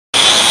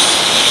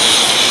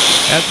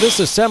At this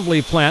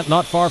assembly plant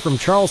not far from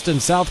Charleston,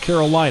 South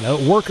Carolina,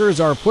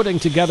 workers are putting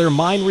together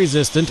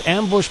mine-resistant,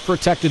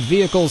 ambush-protected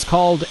vehicles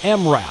called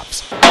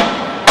MRAPs.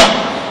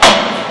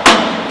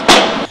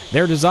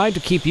 They're designed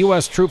to keep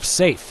U.S. troops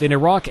safe in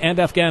Iraq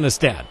and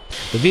Afghanistan.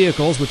 The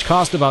vehicles, which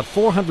cost about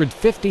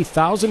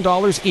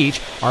 $450,000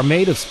 each, are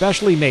made of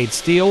specially made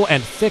steel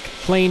and thick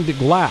planed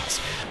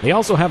glass. They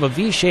also have a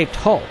V-shaped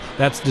hull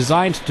that's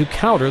designed to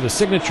counter the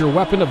signature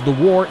weapon of the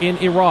war in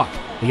Iraq,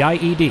 the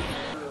IED.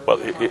 Well,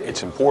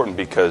 it's important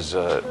because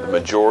the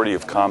majority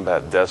of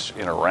combat deaths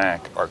in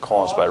Iraq are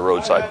caused by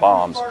roadside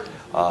bombs,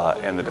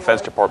 and the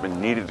Defense Department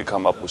needed to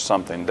come up with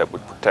something that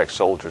would protect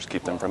soldiers,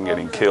 keep them from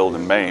getting killed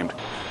and maimed.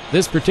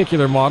 This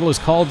particular model is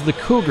called the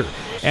Cougar,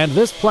 and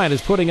this plant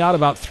is putting out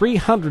about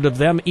 300 of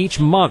them each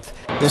month.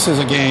 This is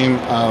a game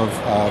of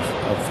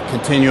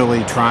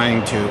continually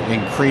trying to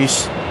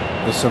increase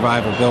the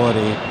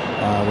survivability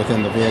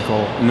within the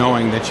vehicle,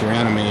 knowing that your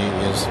enemy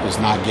is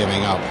not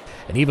giving up.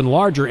 An even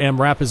larger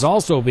MRAP is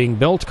also being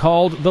built,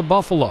 called the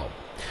Buffalo.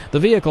 The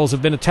vehicles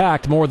have been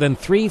attacked more than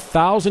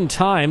 3,000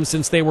 times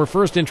since they were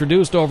first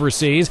introduced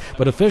overseas,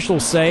 but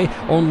officials say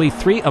only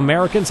 3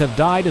 Americans have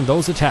died in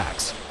those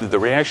attacks. The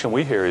reaction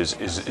we hear is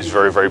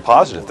very, very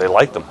positive. They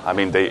like them. I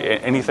mean,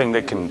 anything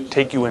that can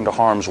take you into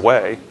harm's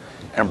way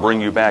and bring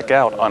you back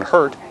out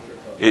unhurt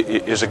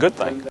is a good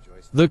thing.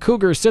 The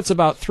Cougar sits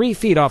about 3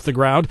 feet off the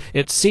ground.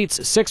 It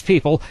seats 6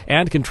 people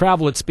and can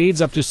travel at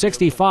speeds up to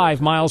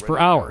 65 miles per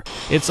hour.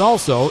 It's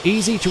also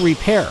easy to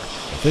repair.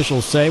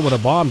 Officials say when a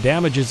bomb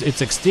damages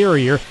its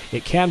exterior,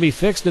 it can be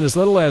fixed in as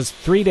little as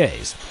 3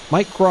 days.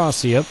 Mike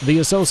Gracia, The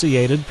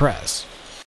Associated Press.